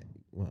 people. Yeah.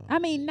 Well, I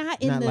mean,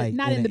 not in not the like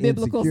not in the an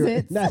biblical insecure-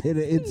 sense. not in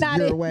an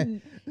insecure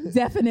way.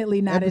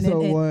 Definitely not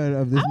Episode in it. 1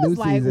 of this I new was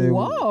like, season.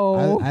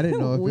 whoa, I didn't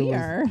know if we it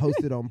are- was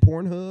hosted on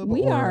Pornhub.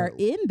 We or are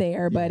in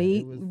there, Yeah, buddy.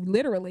 it was-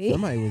 Literally,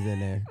 Somebody was in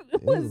there. It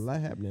It was a was-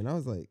 lot happening. I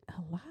was like,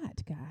 a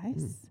lot,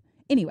 guys.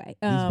 Anyway,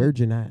 these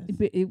virgin eyes.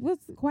 but it was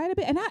quite a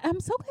bit, and I'm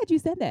so glad you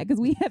said that because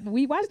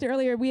we watched it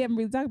earlier. We haven't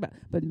really talked about,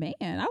 but man,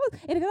 I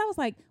was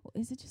like, well,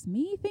 is it just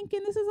me thinking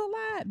this is a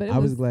lot? But it I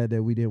was glad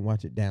that we didn't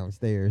watch it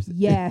downstairs.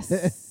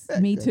 yes,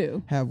 me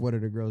too. Have one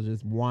of the girls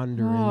just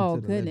wander Oh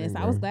into the goodness, living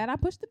I was room. glad I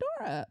pushed the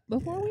door up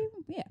before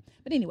yeah.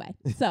 But anyway,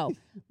 so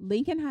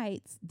Lincoln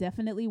Heights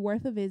definitely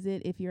worth a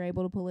visit if you're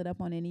able to pull it up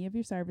on any of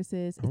your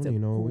services. I It's don't a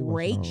even know what we watched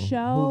great on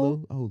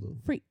show.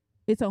 Hulu. Free.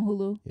 It's on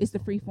Hulu. Yeah, It's the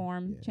it's on Hulu.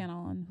 Freeform Yeah.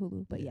 channel on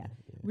Hulu. But yeah,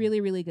 Yeah.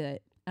 really, really good.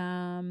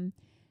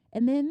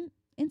 And then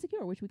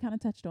Insecure, which we kind of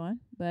touched on,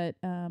 but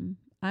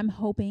I'm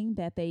hoping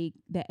that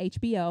that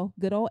HBO,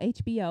 good old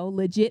HBO,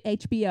 legit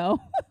HBO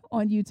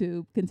on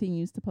YouTube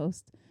continues to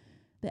post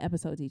the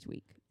episodes each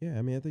week. Yeah,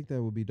 I mean, I think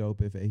that would be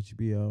dope if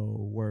HBO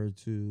were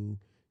to,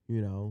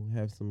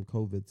 have some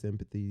COVID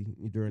sympathy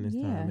during this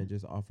Yeah. time and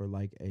just offer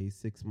like a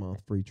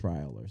 6-month free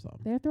trial or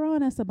something. They're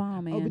throwing us a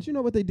bomb, man. Oh, but you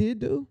know what they did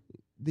do?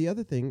 The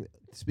other thing,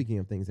 speaking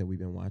of things that we've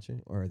been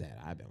watching, or that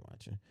I've been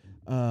watching,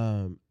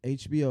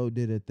 HBO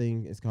did a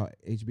thing, it's called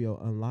HBO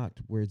Unlocked,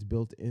 where it's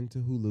built into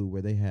Hulu,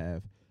 where they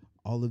have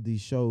all of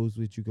these shows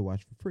which you can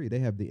watch for free. They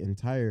have the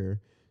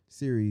entire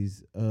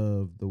series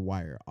of The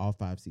Wire, all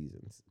 5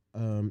 seasons.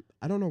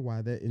 I don't know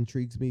why that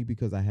intrigues me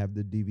because I have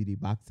the DVD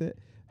box set.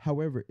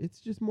 However,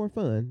 it's just more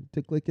fun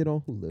to click it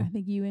on Hulu I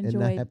think you and not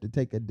enjoyed. have to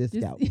take a disc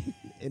out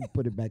and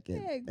put it back in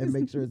Yeah, and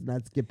make sure it's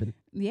not skipping.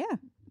 Yeah,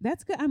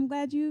 that's good. I'm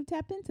glad you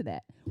tapped into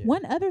that. Yeah.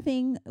 One other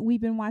thing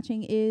we've been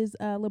watching is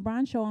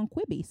LeBron show on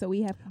Quibi. So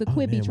we have the Oh, Quibi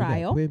man, we got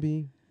trial.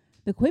 Quibi.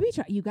 The Quibi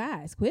trial, you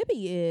guys.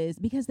 Quibi is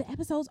because the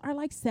episodes are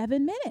like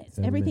 7 minutes.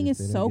 7 Everything minutes,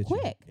 is they so don't get you.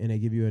 quick. And they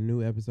give you a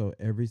new episode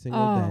every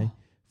single Oh. day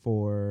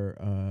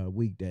for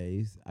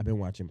weekdays. I've been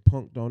watching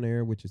Punked on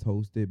there, which is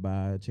hosted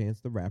by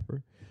Chance the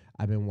Rapper.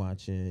 I've been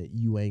watching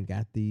You Ain't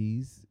Got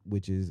These,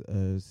 which is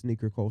a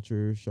sneaker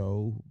culture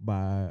show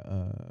by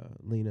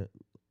Lena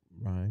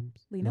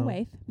Rhymes. Lena No,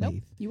 Waithe. Nope,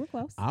 Waithe. you were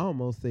close. I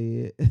almost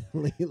said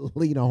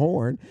Lena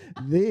Horne.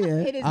 Then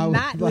It is I was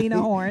not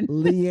Lena Horne.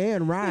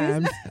 Leanne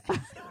Rhymes. I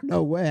don't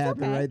know what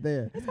happened okay. right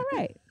there. It's all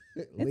right.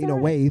 It's Lena all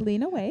right. Waithe.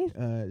 Lena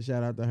Waithe.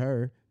 Shout out to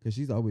her because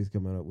she's always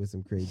coming up with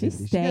some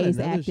creativity. She got stays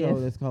another show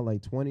active. that's called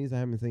like 20s. I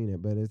haven't seen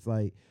it, but it's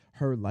like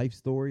her life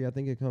story. I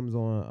think it comes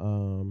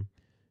on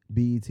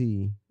BET.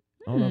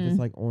 I don't know if it's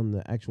like on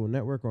the actual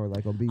network or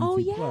like on BET. Oh,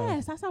 Plus.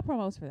 yes. I saw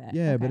promos for that.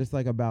 Yeah, Okay. but it's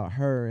like about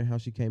her and how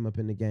she came up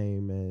in the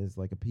game as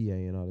like a PA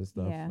and all this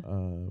stuff. Yeah.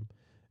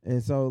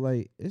 And so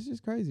like it's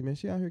just crazy, man.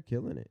 She out here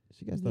killing it.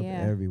 She got stuff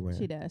everywhere.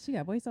 She does. She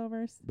got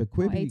voiceovers But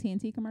on Quibi,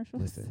 AT&T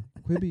commercials. listen,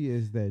 Quibi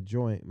is that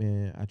joint,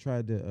 man. I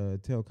tried to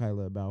tell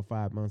Kyla about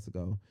 5 months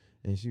ago,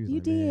 And she was You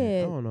like, man,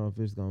 did. I don't know if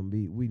it's going to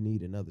be, we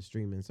need another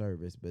streaming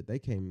service, but they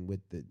came with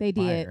the They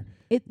fire. did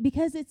it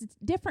because it's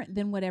different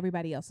than what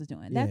everybody else is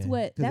doing. That's Yeah,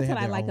 what 'cause they have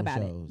I their like own about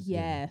shows, it.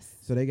 yeah. Yes.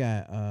 So they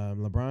got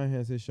LeBron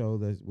has his show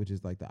which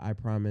is like the I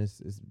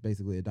Promise. It's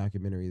basically a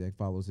documentary that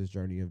follows his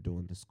journey of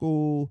doing the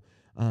school.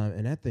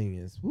 And that thing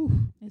is,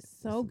 It's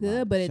so it's a lot.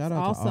 good, but Shout it's out to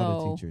all the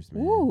also teachers,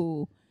 man.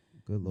 ooh,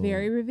 good Lord.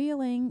 very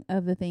revealing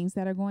of the things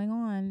that are going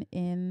on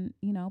in,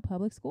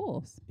 public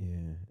schools. Yeah,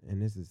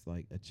 and this is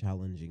like a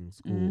challenging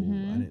school,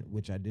 Mhm.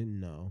 which I didn't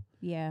know.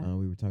 Yeah.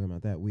 We were talking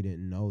about that. We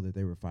didn't know that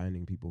they were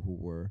finding people who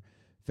were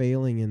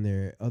failing in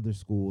their other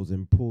schools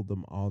and pulled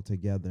them all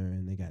together,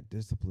 and they got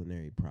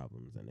disciplinary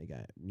problems, and they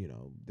got,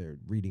 they're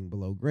reading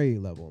below grade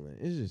level, and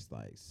it's just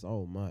like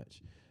so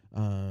much.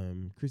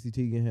 Chrissy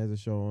Teigen has a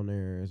show on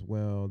there as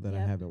well that I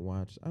Yep. haven't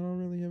watched. I don't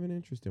really have an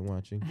interest in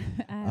watching.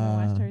 I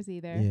haven't watched hers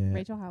either. yeah.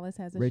 Rachel Hollis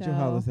has a Rachel show.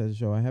 Hollis has a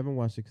show. I haven't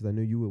watched it because I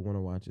knew you would want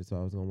to watch it, so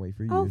I was going to wait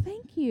for you. Oh,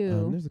 thank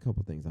you. There's a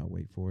couple things I'll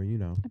wait for,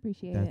 I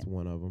appreciate That's it.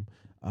 one of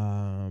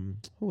them.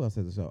 Who else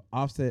has a show?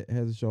 Offset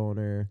has a show on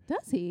there.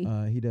 Does he?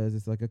 He does.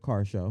 It's like a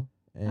car show.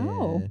 And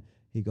Oh.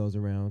 he goes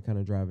around kind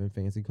of driving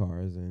fancy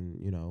cars and,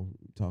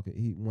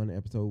 talking. One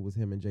episode was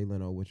him and Jay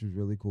Leno, which was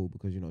really cool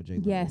because, Jay Leno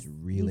yes. was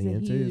really he's a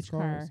into huge his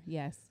cars. car.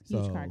 Yes.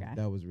 Huge So car guy.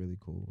 that was really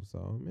cool.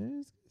 So,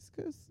 man,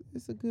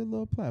 it's a good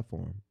little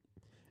platform.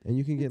 And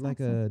you can get That's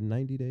like a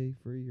 90-day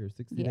free or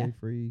 60-day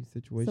free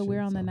situation. So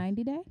we're on the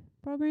 90-day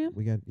program?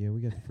 We got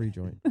the free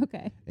joint.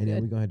 Okay. And then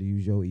good. we're going to have to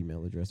use your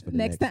email address for the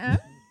Next next time.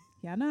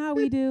 Y'all know how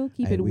we do.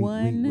 Keep Hey, it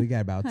we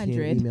got about 10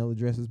 100. email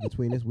addresses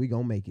between us. We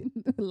going to make it.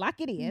 Lock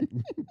it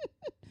in.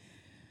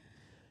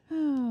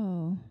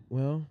 Oh,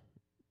 Well,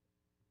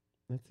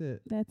 that's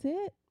it. that's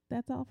it.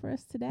 That's all for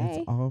us That's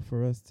today. all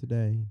for us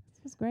today.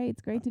 This was great.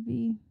 It's great to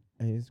be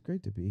Hey, it's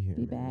great to be here.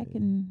 back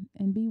man.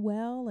 and be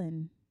well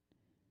and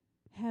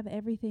have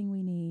everything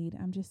we need.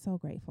 I'm just so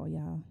grateful,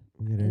 y'all.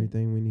 We got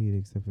everything we need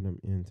except for them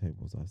end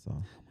tables I saw.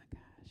 Oh my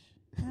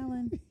gosh,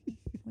 Alan,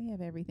 we have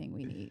everything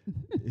we need.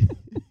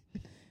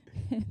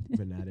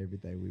 But not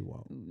everything we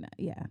want.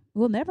 Yeah,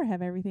 we'll never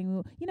have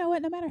everything. You know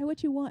what? No matter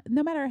what you want,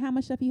 no matter how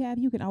much stuff you have,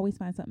 you can always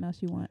find something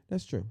else you want.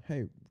 That's true.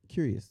 Hey,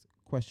 curious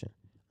question.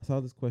 I saw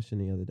this question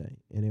the other day,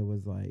 and it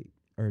was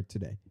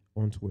today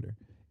on Twitter.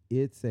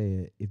 It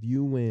said, if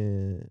you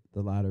win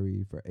the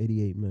lottery for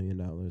 $88 million,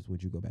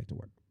 would you go back to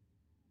work?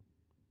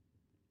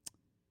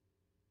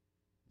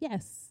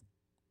 Yes,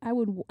 I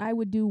would. I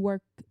would do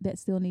work that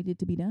still needed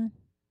to be done.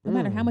 No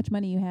matter how much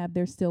money you have,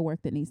 there's still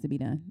work that needs to be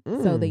done.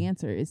 So the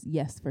answer is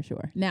yes, for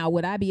sure. Now,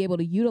 would I be able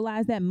to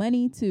utilize that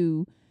money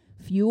to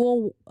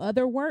fuel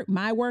other work,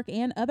 my work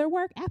and other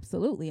work?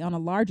 Absolutely, on a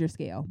larger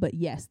scale. But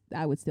yes,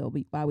 I would still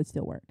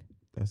work.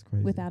 That's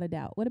crazy. Without a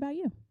doubt. What about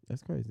you?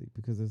 That's crazy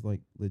because it's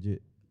like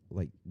legit,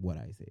 like what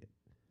I said.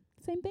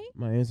 Same thing?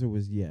 My answer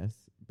was yes,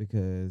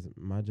 because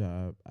my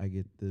job, I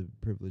get the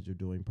privilege of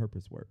doing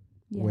purpose work,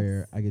 Yes.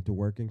 where I get to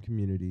work in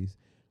communities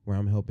where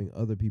I'm helping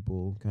other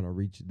people kind of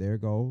reach their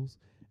goals.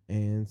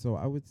 And so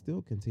I would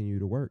still continue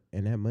to work,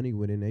 and that money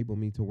would enable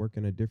me to work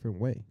in a different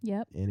way.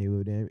 Yep. And it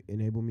would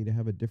enable me to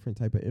have a different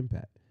type of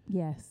impact.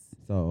 Yes.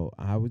 So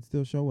I would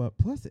still show up.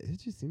 Plus, it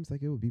just seems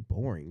like it would be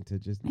boring to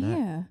just not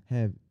Yeah.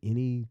 have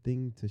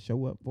anything to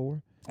show up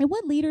for. And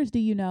what leaders do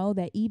you know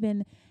that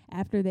even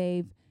after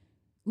they've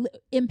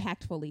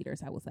impactful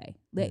leaders, I will say,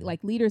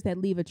 like leaders that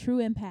leave a true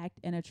impact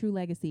and a true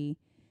legacy,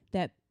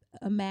 that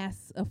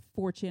amass a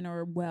fortune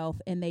or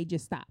wealth and they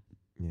just stop?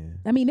 Yeah.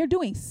 I mean, they're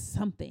doing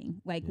something,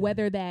 like Yeah.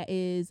 whether that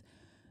is,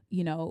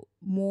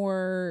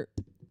 more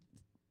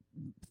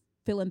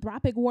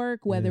philanthropic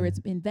work, whether Yeah. it's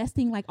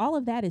investing, like all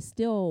of that is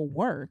still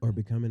work. Or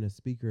becoming a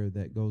speaker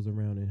that goes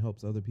around and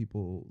helps other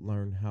people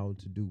learn how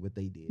to do what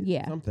they did.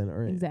 Yeah, Something,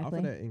 or exactly.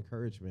 offer that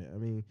encouragement. I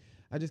mean,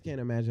 I just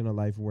can't imagine a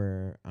life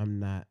where I'm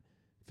not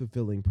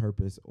fulfilling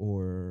purpose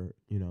or,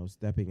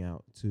 stepping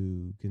out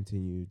to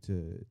continue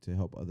to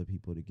help other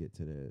people to get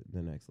to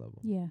the next level.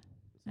 Yeah,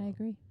 So, I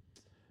agree.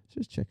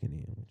 Just checking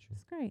in with you.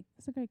 It's great.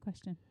 It's a great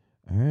question.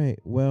 All right.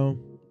 Well,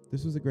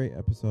 this was a great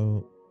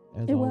episode.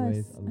 As It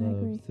always, was. I I love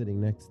agree. sitting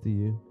next to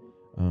you,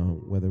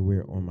 whether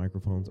we're on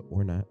microphones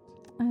or not.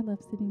 I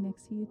love sitting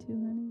next to you too,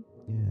 honey.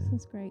 Yeah, This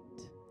was great.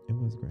 it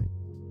was great.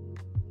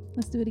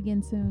 Let's do it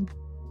again soon.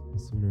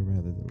 Sooner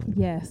rather than later.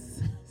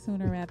 Yes,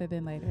 sooner rather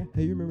than later.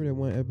 Hey, you remember that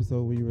one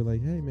episode where you were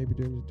like, "Hey, maybe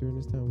during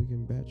this time we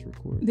can batch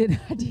record."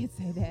 I did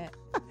say that.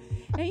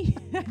 I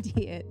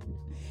did.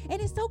 And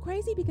it's so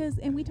crazy because,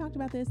 and we talked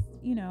about this,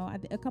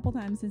 a couple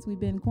times since we've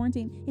been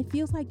quarantined. It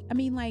feels like,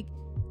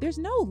 there's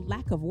no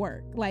lack of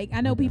work. Like, I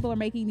know people are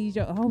making these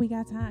jokes, oh, we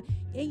got time.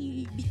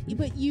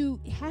 But you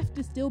have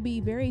to still be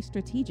very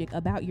strategic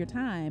about your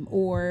time,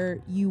 or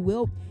you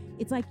will.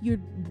 It's like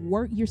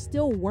you're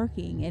still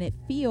working, and it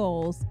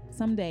feels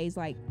some days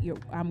like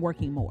I'm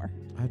working more.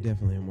 I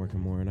definitely am working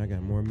more, and I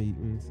got more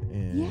meetings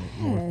and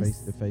more Yes.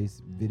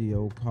 face-to-face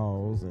video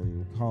calls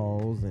and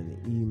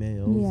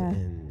emails. Yeah.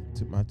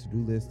 And my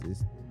to-do list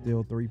is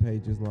still 3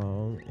 pages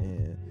long,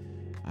 and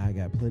I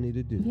got plenty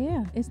to do.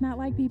 Yeah, it's not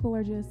like people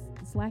are just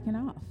slacking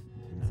off.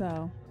 No.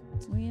 So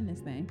We in this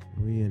thing.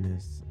 We in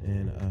this.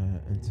 And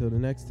until the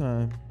next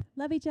time.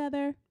 Love each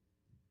other.